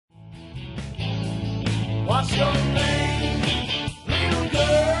What's your name? Little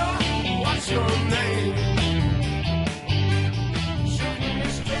girl, what's your name?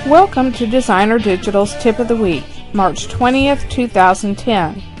 Welcome to DesignerDigitals Tip of the Week, March 20th,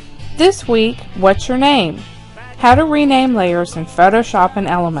 2010. This week, what's your name? How to rename layers in Photoshop and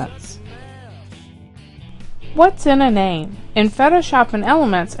Elements. What's in a name? In Photoshop and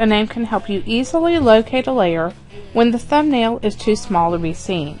Elements, a name can help you easily locate a layer when the thumbnail is too small to be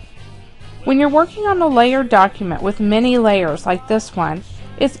seen. When you're working on a layered document with many layers like this one,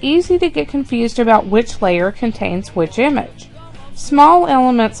 it's easy to get confused about which layer contains which image. Small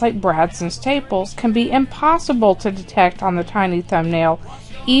elements like brads and staples can be impossible to detect on the tiny thumbnail,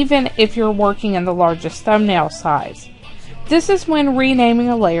 even if you're working in the largest thumbnail size. This is when renaming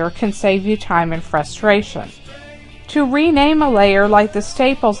a layer can save you time and frustration. To rename a layer like the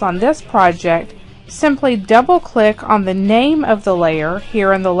staples on this project, simply double-click on the name of the layer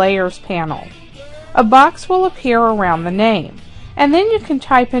here in the Layers panel. A box will appear around the name, and then you can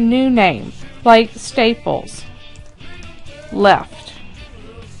type a new name, like Staples, Left,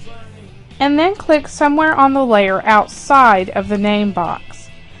 and then click somewhere on the layer outside of the name box.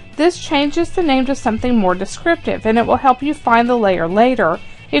 This changes the name to something more descriptive, and it will help you find the layer later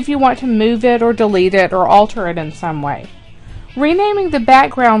if you want to move it or delete it or alter it in some way. Renaming the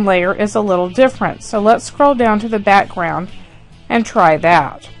background layer is a little different, so let's scroll down to the background and try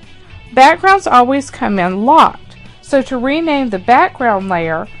that. Backgrounds always come in locked, so to rename the background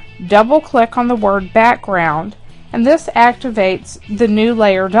layer, double-click on the word background, and this activates the new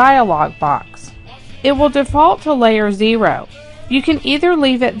layer dialog box. It will default to layer 0. You can either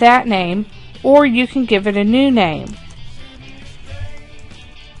leave it that name or you can give it a new name.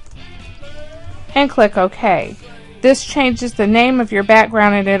 And click OK. This changes the name of your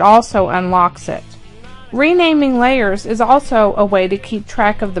background and it also unlocks it. Renaming layers is also a way to keep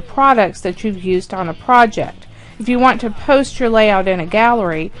track of the products that you've used on a project. If you want to post your layout in a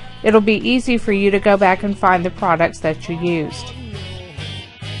gallery, it'll be easy for you to go back and find the products that you used.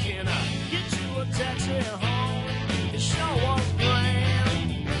 Can I get you a taxi home? The show was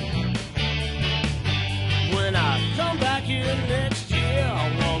grand. When I come back here next year,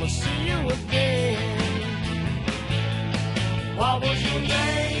 I wanna see you again. What was your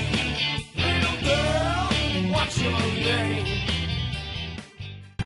name?